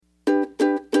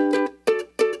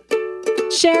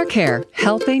ShareCare,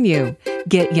 helping you.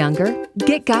 Get younger,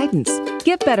 get guidance,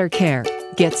 get better care,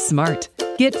 get smart,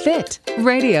 get fit.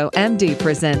 Radio MD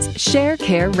presents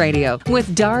ShareCare Radio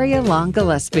with Daria Long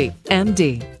Gillespie,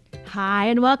 MD. Hi,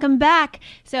 and welcome back.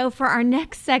 So for our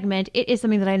next segment, it is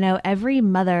something that I know every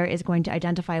mother is going to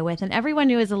identify with, and everyone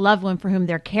who has a loved one for whom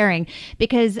they're caring,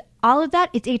 because all of that,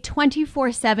 it's a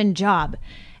 24/7 job.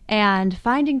 And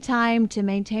finding time to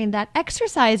maintain that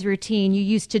exercise routine you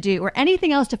used to do or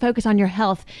anything else to focus on your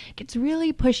health gets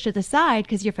really pushed to the side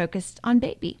because you're focused on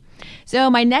baby. So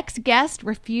my next guest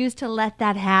refused to let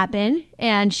that happen,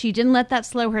 and she didn't let that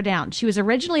slow her down. She was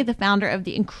originally the founder of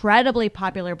the incredibly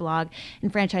popular blog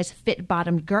and franchise Fit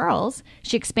Bottomed Girls.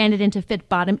 She expanded into Fit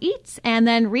Bottom Eats, and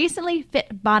then recently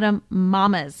Fit Bottom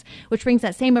Mamas, which brings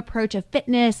that same approach of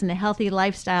fitness and a healthy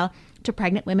lifestyle to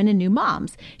pregnant women and new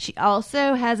moms. She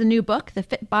also has a new book, The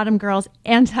Fit Bottom Girls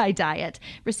Anti-Diet,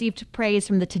 received praise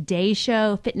from the Today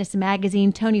Show, Fitness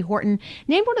Magazine, Tony Horton,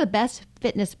 named one of the best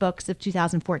fitness books of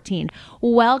 2014.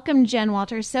 Welcome, Jen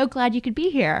Walters. So glad you could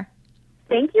be here.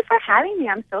 Thank you for having me.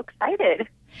 I'm so excited.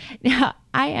 Now,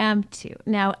 I am too.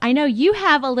 Now, I know you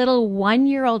have a little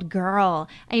 1-year-old girl.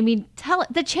 I mean,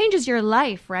 that changes your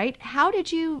life, right? How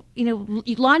did you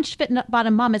launched Fit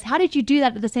Bottom Mamas. How did you do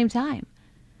that at the same time?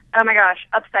 Oh my gosh,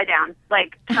 upside down.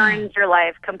 Like, turns your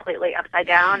life completely upside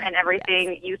down, and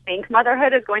everything you think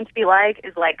motherhood is going to be like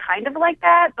is like kind of like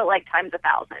that, but like times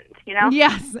 1,000, you know?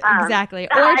 Yes, exactly.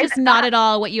 Or just not at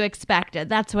all what you expected.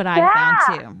 That's what I found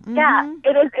too. Mm-hmm. Yeah,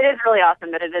 it is really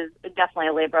awesome, but it is definitely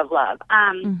a labor of love.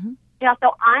 Yeah,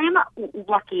 so I'm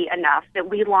lucky enough that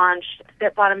we launched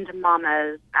Fit Bottomed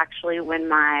Mamas actually when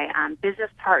my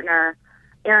business partner,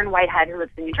 Erin Whitehead, who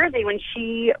lives in New Jersey, when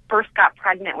she first got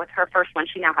pregnant with her first one,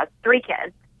 she now has 3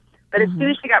 kids. But as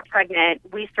soon as she got pregnant,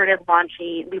 we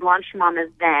launched Mamas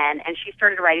then, and she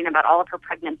started writing about all of her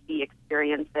pregnancy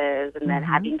experiences and then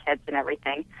having kids and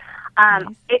everything. Nice.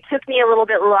 It took me a little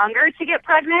bit longer to get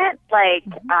pregnant. It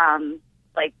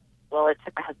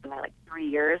took my husband like 3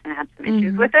 years, and I had some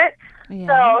issues with it. Yeah.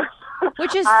 So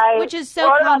which is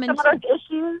so common. Some of those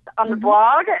issues on the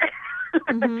blog. To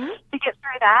get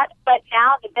through that. But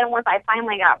now, then once I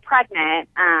finally got pregnant,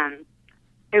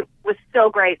 it was so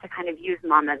great to kind of use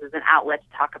Mamas as an outlet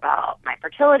to talk about my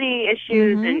fertility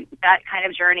issues and that kind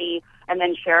of journey, and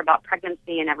then share about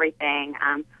pregnancy and everything.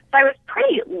 So I was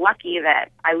pretty lucky that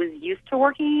I was used to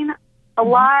working a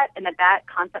lot, and that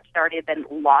concept started then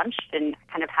launched and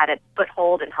kind of had its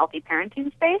foothold in healthy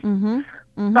parenting space.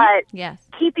 But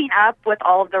keeping up with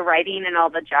all of the writing and all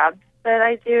the jobs that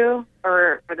I do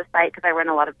for the site, because I run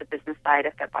a lot of the business side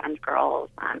of Fit Bottomed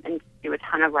Girls and do a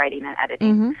ton of writing and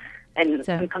editing and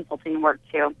some consulting work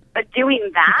too. But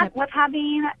doing that with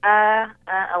having a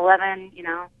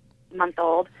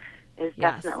 11-month-old is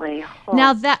definitely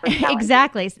now that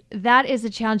exactly that is a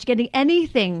challenge, getting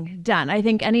anything done. I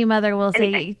think any mother will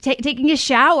say taking a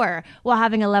shower while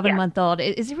having an 11-month-old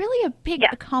is really a big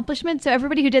accomplishment. So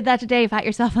everybody who did that today, pat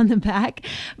yourself on the back.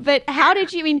 But how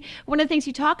did you? I mean, one of the things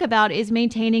you talk about is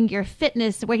maintaining your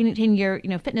fitness, maintaining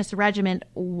your fitness regimen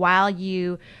while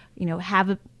you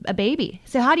have a baby.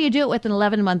 So how do you do it with an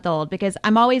 11-month-old? Because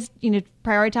I'm always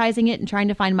prioritizing it and trying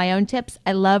to find my own tips.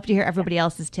 I love to hear everybody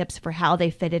else's tips for how they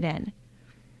fit it in.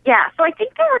 Yeah, so I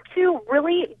think there are 2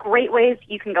 really great ways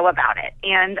you can go about it.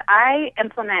 And I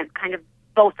implement kind of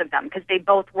both of them because they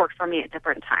both work for me at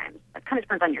different times. It kind of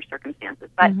depends on your circumstances.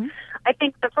 But I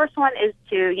think the first one is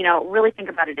to, really think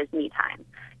about it as me time.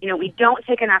 We don't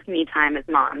take enough me time as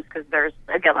moms because there's,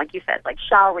 again, like you said, like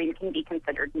showering can be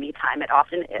considered me time. It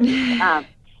often is.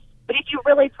 But if you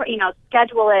really,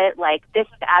 schedule it, like this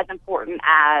is as important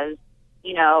as,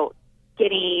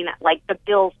 getting like the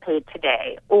bills paid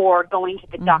today or going to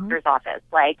the doctor's office,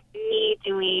 like me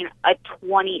doing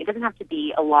it doesn't have to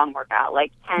be a long workout,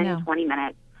 like 10, 20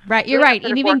 minutes. Right. You're right.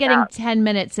 And even getting 10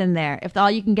 minutes in there, if all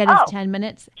you can get is 10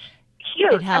 minutes,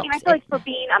 huge. It helps. I feel like for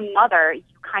being a mother, you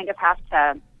kind of have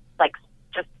to like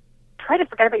just try to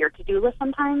forget about your to-do list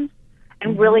sometimes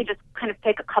and really just kind of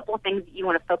pick a couple of things that you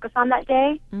want to focus on that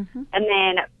day. And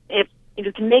then if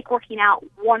you can make working out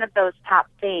one of those top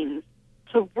things,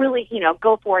 to really,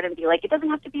 go for it and be like, it doesn't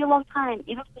have to be a long time,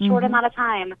 even if it's a short amount of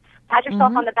time. Pat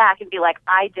yourself on the back and be like,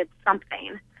 I did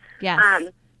something. Yes.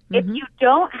 If you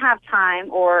don't have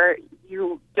time or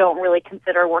you don't really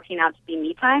consider working out to be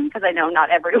me time, because I know not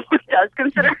everyone does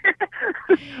consider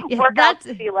workouts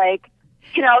to be like,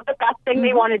 the best thing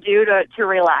they want to do to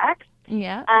relax.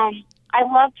 Yeah. I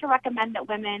love to recommend that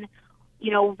women,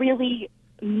 really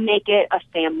make it a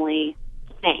family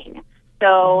thing.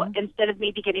 So instead of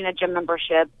maybe getting a gym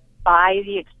membership, buy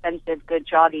the expensive good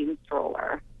jogging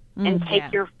stroller and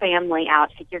take your family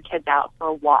out, take your kids out for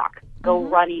a walk. go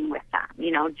running with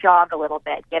them, jog a little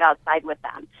bit, get outside with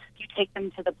them. You take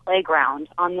them to the playground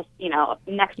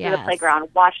next to the playground,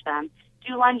 watch them,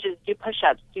 do lunges, do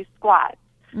push-ups, do squats.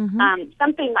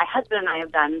 Something my husband and I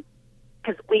have done,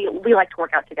 because we like to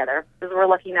work out together, because we're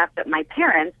lucky enough that my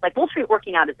parents, we'll treat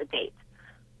working out as a date.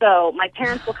 So my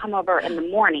parents will come over in the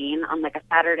morning on a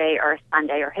Saturday or a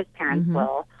Sunday, or his parents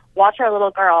will watch our little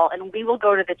girl, and we will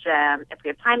go to the gym. If we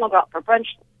have time, we'll go out for brunch.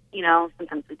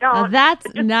 Sometimes we don't. Oh, that's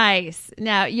nice.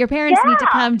 Now, your parents need to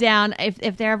come down.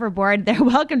 If they're ever bored, they're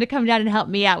welcome to come down and help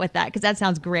me out with that, because that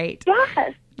sounds great.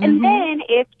 Yes. And then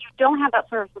if you don't have that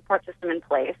sort of support system in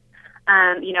place,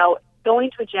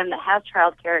 going to a gym that has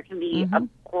childcare can be a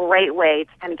great way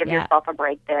to kind of give yourself a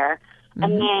break there.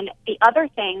 And then the other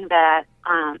thing that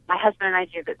my husband and I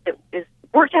do that is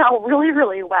worked out really,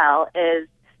 really well is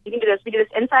you can do this. We do this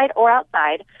inside or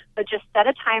outside, but just set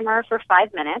a timer for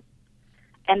 5 minutes,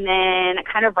 and then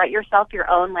kind of write yourself your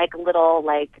own little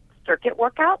circuit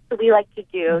workout. So we like to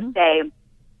do say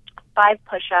 5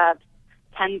 push-ups,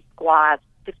 10 squats,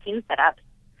 15 sit-ups,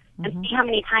 and see how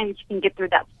many times you can get through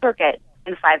that circuit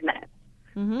in 5 minutes.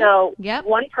 So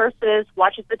one person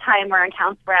watches the timer and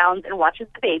counts rounds and watches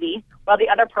the baby, while the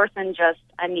other person just,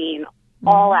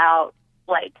 all out,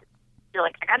 you're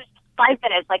I got 5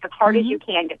 minutes, as hard as you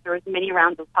can, get through as many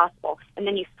rounds as possible, and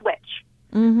then you switch.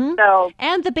 So,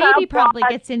 and the baby probably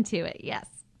gets into it, yes.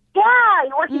 Yeah,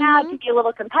 you're working out. It can be a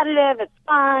little competitive. It's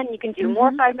fun. You can do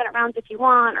more 5-minute rounds if you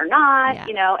want or not,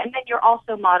 and then you're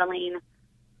also modeling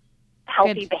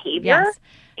healthy behavior. Yes.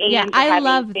 And I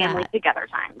love family that. Together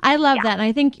time. I love that. And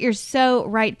I think you're so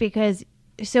right, because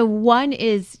one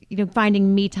is,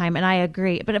 finding me time, and I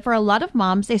agree. But for a lot of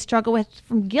moms, they struggle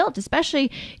from guilt,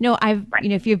 especially,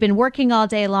 if you've been working all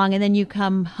day long and then you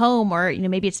come home, or,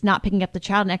 maybe it's not picking up the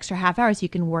child an extra half hour so you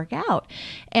can work out.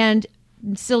 And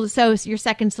so your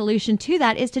second solution to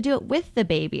that is to do it with the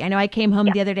baby. I know I came home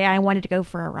the other day, I wanted to go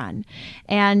for a run,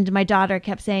 and my daughter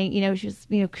kept saying,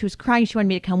 she was crying. She wanted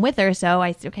me to come with her. So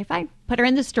I said, okay, fine. Put her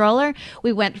in the stroller.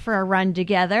 We went for a run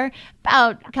together.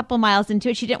 About a couple miles into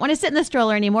it, she didn't want to sit in the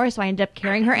stroller anymore, so I ended up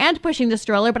carrying her and pushing the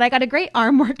stroller. But I got a great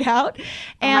arm workout,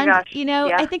 and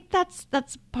I think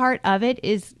that's part of it,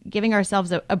 is giving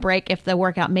ourselves a break if the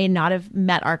workout may not have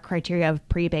met our criteria of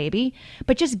pre-baby,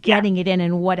 but just getting it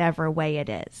in whatever way it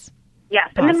is. Yes,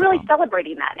 and then really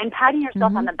celebrating that and patting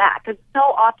yourself on the back. Because so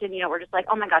often, we're just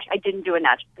oh my gosh, I didn't do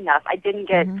enough. I didn't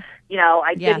get,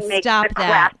 I didn't make the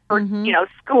class for,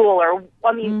 school, or,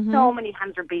 so many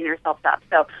times you're beating yourself up.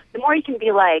 So the more you can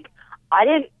be I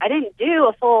didn't do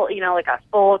a full, a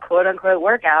full quote unquote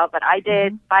workout, but I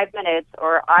did 5 minutes,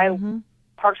 or I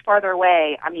parked farther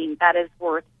away. That is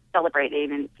worth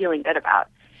celebrating and feeling good about.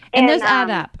 And those add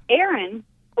up. Erin,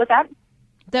 what's that?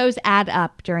 Those add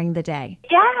up during the day.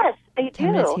 Yes, they do.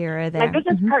 10 minutes here or there. My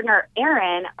business partner,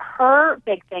 Erin, her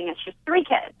big thing is she's 3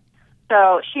 kids.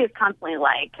 So she is constantly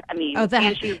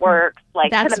and she works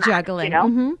that's to the max,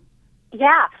 juggling.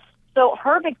 Yeah. So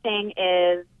her big thing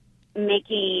is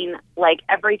making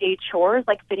everyday chores,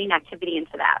 fitting activity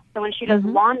into that. So when she does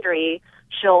laundry,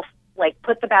 she'll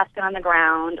put the basket on the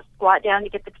ground, squat down to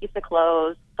get the piece of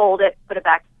clothes, fold it, put it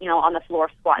back, on the floor,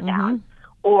 squat down.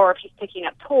 Or if she's picking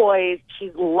up toys,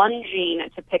 she's lunging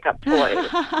to pick up toys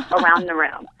around the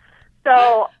room.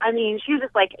 So, she's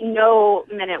just no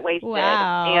minute wasted.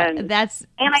 Wow. And that's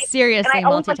seriously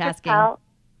multitasking.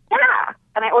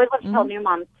 And I always love to tell new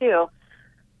moms, too.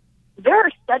 There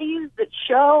are studies that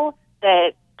show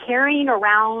that carrying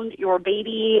around your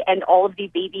baby and all of the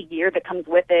baby gear that comes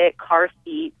with it, car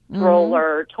seat,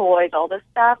 stroller, toys, all this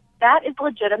stuff, that is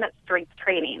legitimate strength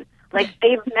training.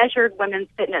 They've measured women's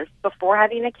fitness before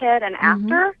having a kid and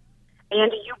after,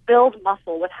 and you build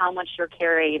muscle with how much you're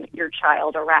carrying your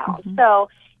child around. So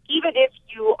even if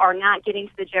you are not getting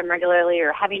to the gym regularly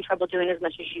or having trouble doing as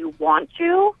much as you want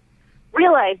to,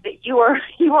 realize that you are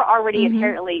already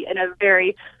inherently in a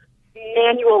very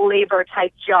manual labor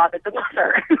type job as a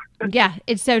mother. Yeah,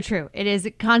 it's so true. It is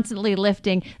constantly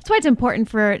lifting. That's why it's important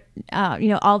for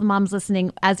all the moms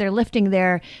listening, as they're lifting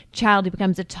their child who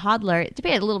becomes a toddler, to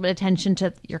pay a little bit of attention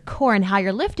to your core and how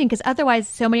you're lifting, because otherwise,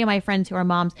 so many of my friends who are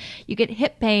moms, you get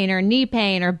hip pain or knee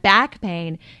pain or back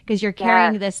pain because you're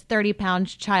carrying this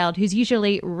 30-pound child who's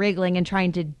usually wriggling and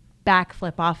trying to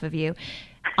backflip off of you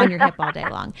on your hip all day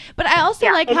long. But I also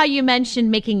like how you mentioned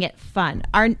making it fun.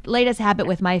 Our latest habit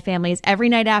with my family is every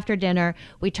night after dinner,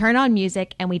 we turn on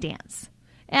music and we dance.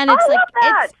 And it's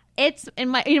it's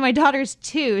and my daughter's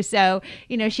 2, so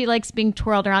she likes being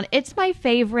twirled around. It's my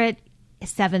favorite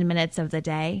 7 minutes of the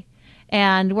day.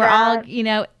 And we're all,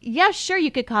 sure,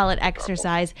 you could call it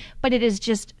exercise, but it is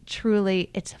just truly,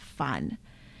 it's fun.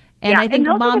 And I think and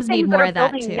those moms need more of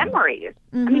that building too. Memories.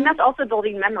 I mean, that's also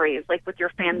building memories, like with your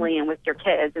family and with your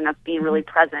kids, and that's being really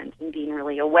present and being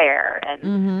really aware.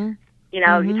 And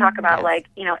you talk about like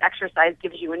exercise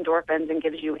gives you endorphins and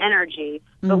gives you energy,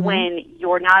 but when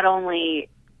you're not only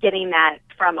getting that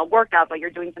from a workout, but you're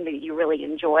doing something that you really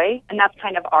enjoy, and that's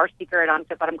kind of our secret on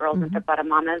Fit Bottom Girls and Fit Bottom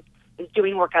Mamas, is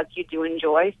doing workouts you do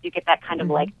enjoy, so you get that kind of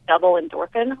like double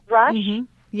endorphin rush.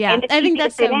 Yeah, and I think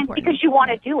that's so important because you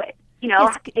want to do it.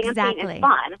 Yes, dancing exactly. is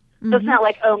fun. So it's not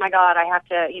like, oh my God, I have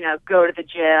to, go to the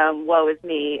gym. Woe is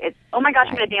me. It's, oh my gosh,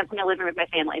 I'm going to dance in my living room with my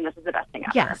family, and this is the best thing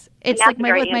ever. Yes, it's like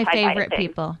with my favorite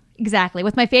people. Exactly,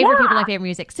 with my favorite people, my favorite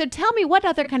music. So tell me, what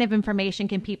other kind of information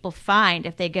can people find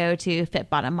if they go to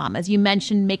Fit Bottom Mamas? You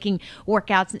mentioned making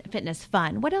workouts and fitness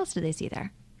fun. What else do they see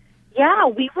there? Yeah,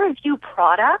 we review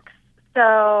products.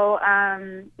 So,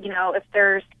 if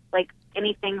there's like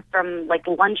anything from like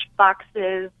lunch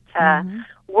boxes to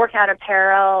workout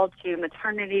apparel to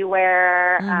maternity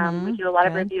wear. We do a lot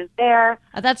of reviews there.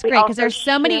 Oh, that's great, because there's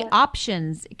so many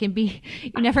options. It can be,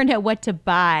 you never know what to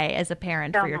buy as a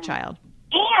parent for your child.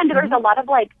 And there's a lot of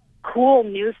like cool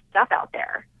new stuff out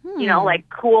there. Like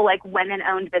cool like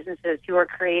women-owned businesses who are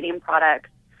creating products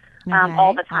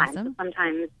all the time. Awesome. So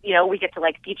sometimes, we get to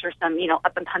like feature some,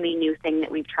 up-and-coming new thing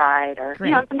that we've tried, or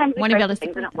sometimes we try some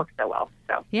things and it works so well.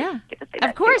 So get to say that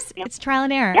of course, too. it's trial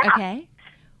and error. Yeah. Okay.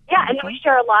 Yeah, and then we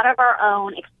share a lot of our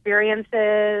own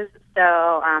experiences. So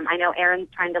I know Erin's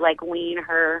trying to like wean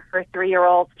her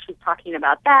 3-year-old. She's talking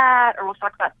about that, or we'll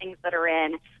talk about things that are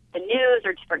in the news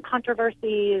or different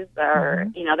controversies. Or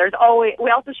there's always,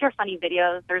 we also share funny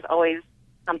videos. There's always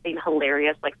something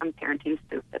hilarious, like some parenting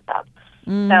spoof that's up.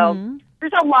 So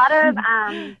there's a lot of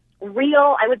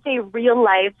real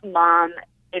life mom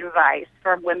advice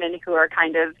from women who are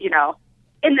kind of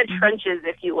in the trenches,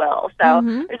 if you will. So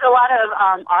there's a lot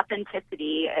of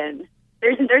authenticity, and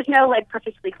there's no like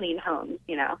perfectly clean homes,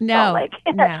 No, so, like,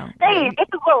 no. hey, this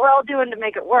is what we're all doing to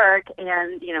make it work,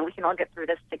 and we can all get through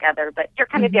this together. But you're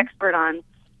kind of the expert on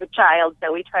the child,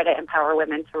 so we try to empower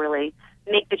women to really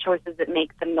make the choices that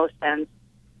make the most sense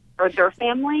for their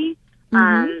family,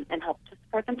 and help to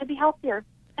support them to be healthier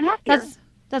and happier.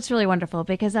 That's really wonderful,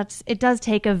 because it does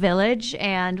take a village,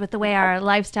 and with the way our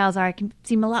lifestyles are, it can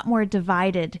seem a lot more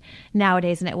divided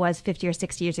nowadays than it was 50 or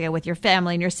 60 years ago with your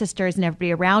family and your sisters and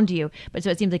everybody around you. But so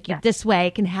it seems like you this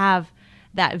way can have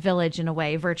that village in a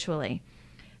way virtually.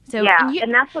 So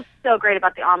and that's what's so great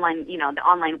about the online, the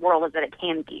online world, is that it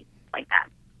can be like that.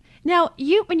 Now,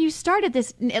 when you started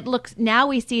this, now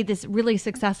we see this really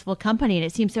successful company, and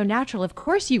it seems so natural. Of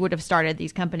course you would have started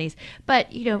these companies,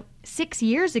 but 6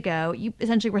 years ago, you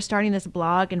essentially were starting this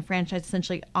blog and franchise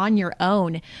essentially on your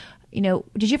own.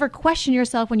 Did you ever question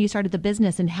yourself when you started the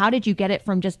business, and how did you get it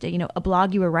from just a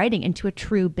blog you were writing into a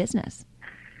true business?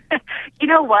 You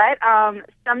know what?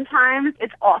 Sometimes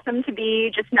it's awesome to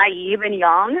be just naive and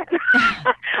young.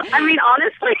 I mean,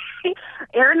 honestly,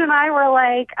 Erin and I were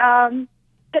like,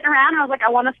 sitting around, I was like, I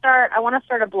want to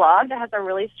start a blog that has a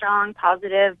really strong,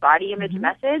 positive body image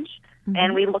message.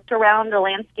 And we looked around the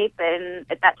landscape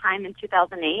at that time in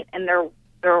 2008, and there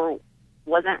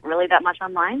wasn't really that much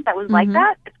online that was like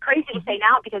that. It's crazy to say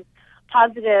now, because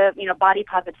positive, body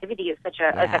positivity is such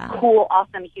a cool,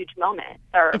 awesome, huge moment.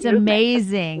 It's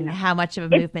amazing how much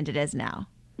of a movement it is now.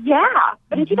 Yeah,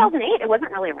 but in 2008, it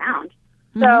wasn't really around.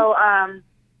 So,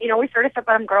 we started Fit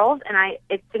Bottom Girls, and I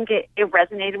think it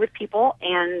resonated with people,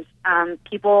 and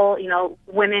people,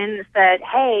 women said,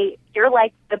 hey, you're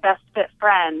like the best fit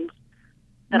friend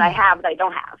that I have that I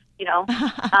don't have, So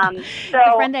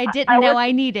the friend I didn't know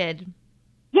I needed.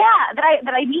 Yeah,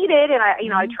 that I needed, and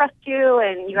I trust you,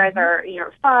 and you guys are,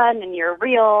 fun, and you're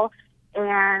real,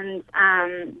 and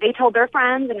they told their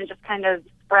friends, and it just kind of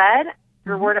spread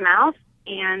through word of mouth.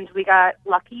 And we got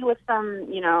lucky with some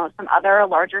other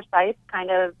larger sites kind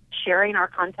of sharing our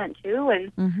content too.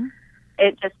 And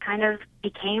it just kind of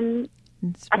became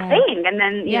a thing. And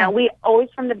then, we always,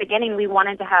 from the beginning, we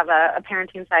wanted to have a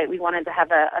parenting site. We wanted to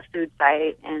have a food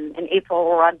site. And in April,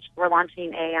 we're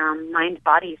launching a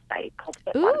mind-body site called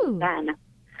Fit Bottom Zen.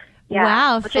 Yeah,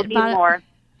 wow. Which will be more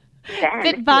Zen.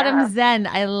 Fit Bottom Zen.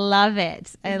 I love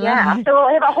it. I love it. So we'll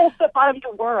have a whole Fit Bottom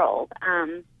world.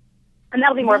 And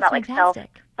that'll be more about fantastic.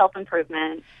 Like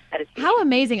self-improvement. Meditation. How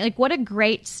amazing. Like, what a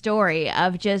great story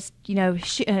of just,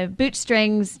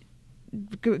 bootstrings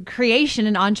creation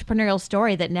and entrepreneurial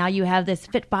story that now you have this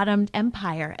fit-bottomed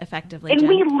empire, effectively. And Jen.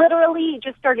 we literally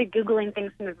just started Googling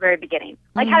things from the very beginning.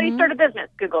 Like, how do you start a business?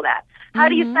 Google that. How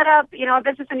do you set up, a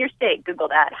business in your state? Google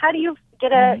that. How do you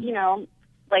get a,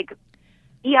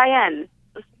 EIN?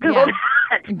 Google Yeah.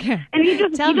 that. Okay. And you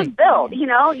just Tell me. build, you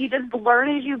know, you just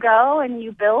learn as you go, and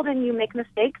you build, and you make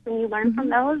mistakes, and you learn from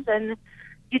those, and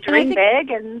you dream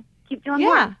big and keep doing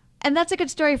more. And that's a good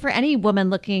story for any woman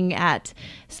looking at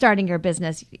starting your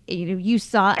business. You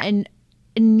saw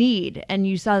a need, and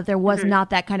you saw that there was not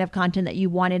that kind of content that you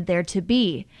wanted there to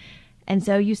be. And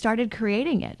so you started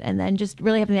creating it, and then just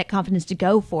really having that confidence to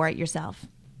go for it yourself.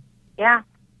 Yeah.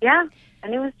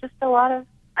 And it was just a lot of,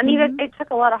 I mean, it took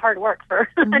a lot of hard work for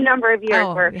a number of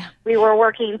years we were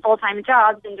working full-time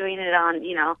jobs and doing it on,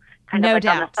 you know, kind of like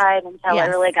on the side until I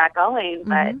really got going.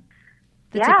 But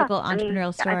the typical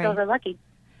entrepreneurial story. I feel very lucky.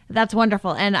 That's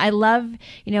wonderful. And I love,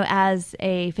 you know, as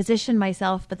a physician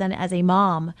myself, but then as a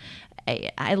mom,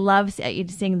 I love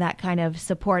seeing that kind of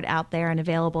support out there and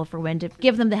available for women to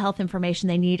give them the health information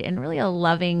they need in really a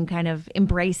loving, kind of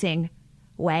embracing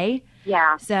way.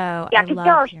 Yeah. So because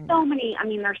there are so many. I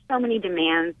mean, there's so many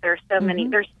demands. There's so many.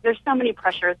 There's so many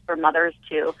pressures for mothers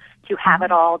to have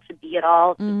it all, to be it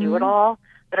all, to do it all,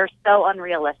 that are so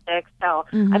unrealistic. So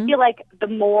I feel like the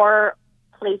more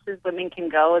places women can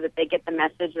go that they get the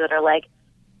message that are like,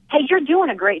 hey, you're doing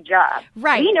a great job.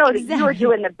 Right. We know that you are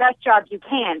doing the best job you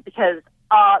can because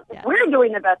we're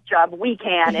doing the best job we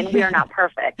can, and we are not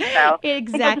perfect. So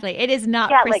exactly. It is not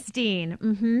pristine.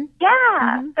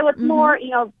 So it's more, you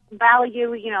know,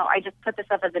 value. You know, I just put this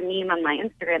up as a meme on my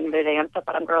Instagram the other day on Fit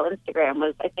Bottom Girl Instagram,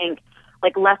 was, I think,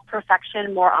 like, less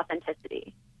perfection, more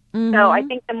authenticity. So I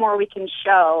think the more we can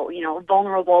show, you know,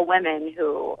 vulnerable women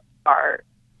who are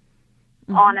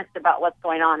honest about what's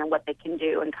going on and what they can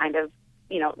do, and kind of,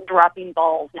 you know, dropping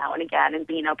balls now and again and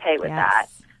being okay with that,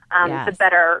 the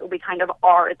better we kind of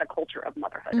are as a culture of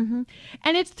motherhood.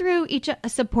 And it's through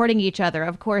supporting each other.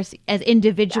 Of course, as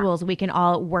individuals, we can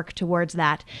all work towards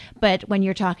that. But when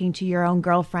you're talking to your own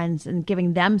girlfriends and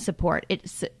giving them support,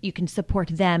 you can support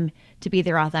them to be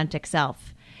their authentic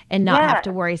self and not have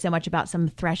to worry so much about some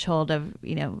threshold of,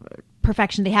 you know,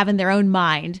 perfection they have in their own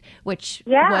mind, which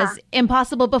was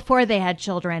impossible before they had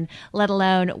children, let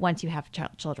alone once you have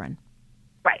children.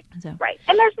 Right. Right.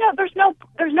 And there's no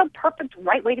perfect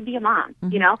right way to be a mom.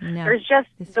 You know, there's just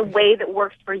the way that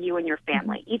works for you and your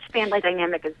family. Each family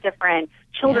dynamic is different.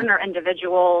 Children are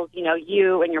individuals. You know,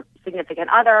 you and your significant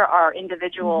other are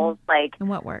individuals. Like, and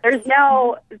what works? There's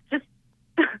no, it's just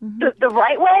the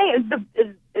right way is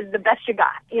the best you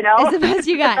got, you know? It's the best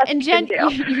you got. And Jen,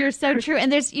 you're so true.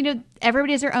 And there's, you know,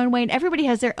 everybody has their own way, and everybody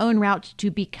has their own route to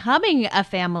becoming a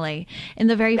family in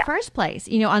the very first place.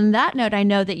 You know, on that note, I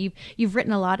know that you've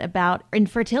written a lot about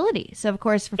infertility. So, of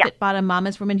course, for Fit Bottom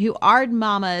Mamas, women who are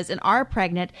mamas and are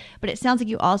pregnant, but it sounds like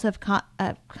you also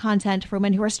have content for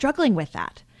women who are struggling with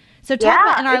that. So talk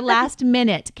about, in our last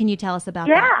minute, can you tell us about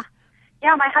that?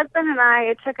 Yeah, my husband and I,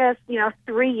 it took us, you know,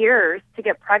 3 years to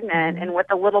get pregnant, and with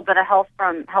a little bit of help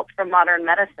from modern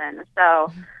medicine.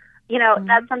 So, you know,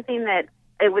 that's something that,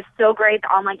 it was so great. The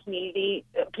online community,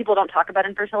 people don't talk about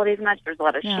infertility as much. There's a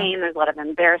lot of shame. There's a lot of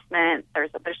embarrassment.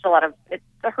 There's a lot of, it's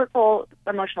a hurtful,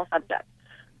 emotional subject.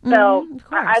 So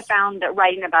I found that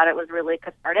writing about it was really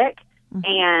cathartic,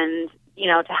 and, you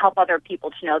know, to help other people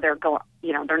to know they're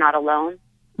not alone.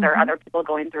 There are other people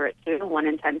going through it too. 1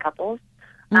 in 10 couples.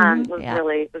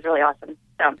 Was really awesome.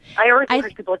 So I always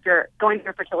encourage people, if you're going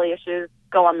through fertility issues,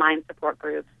 go online, support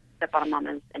groups, Fit Bottom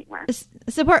Mamas, anywhere.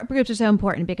 Support groups are so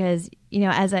important because, you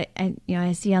know, as I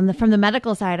see from the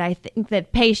medical side, I think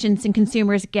that patients and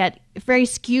consumers get very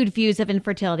skewed views of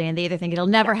infertility, and they either think it'll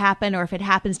never happen, or if it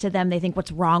happens to them, they think,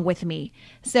 what's wrong with me?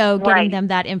 So getting them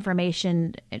that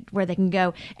information where they can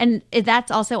go. And that's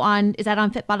also is that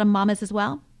on Fit Bottom Mamas as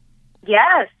well?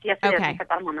 Yes, it is on Fit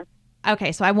Bottom Mamas.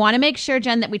 Okay, so I want to make sure,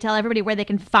 Jen, that we tell everybody where they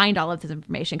can find all of this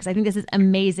information, because I think this is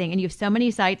amazing. And you have so many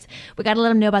sites. We got to let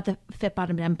them know about the Fit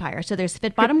Bottom empire. So there's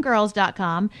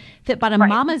fitbottomgirls.com,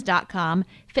 fitbottommamas.com,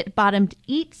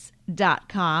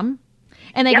 fitbottomeats.com.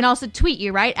 And they can also tweet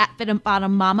you, right, at Fit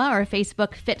Bottom Mama, or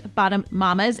Facebook Fit Bottom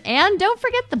Mamas. And don't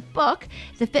forget the book,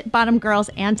 The Fit Bottom Girls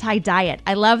Anti-Diet.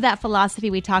 I love that philosophy.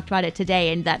 We talked about it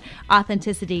today, and that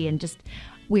authenticity, and just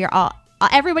we are all...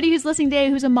 Everybody who's listening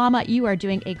today who's a mama, you are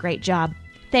doing a great job.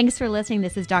 Thanks for listening.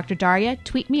 This is Dr. Daria.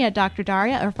 Tweet me at Dr.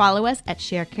 Daria, or follow us at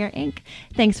ShareCare Inc.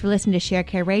 Thanks for listening to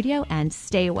ShareCare Radio, and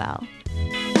stay well.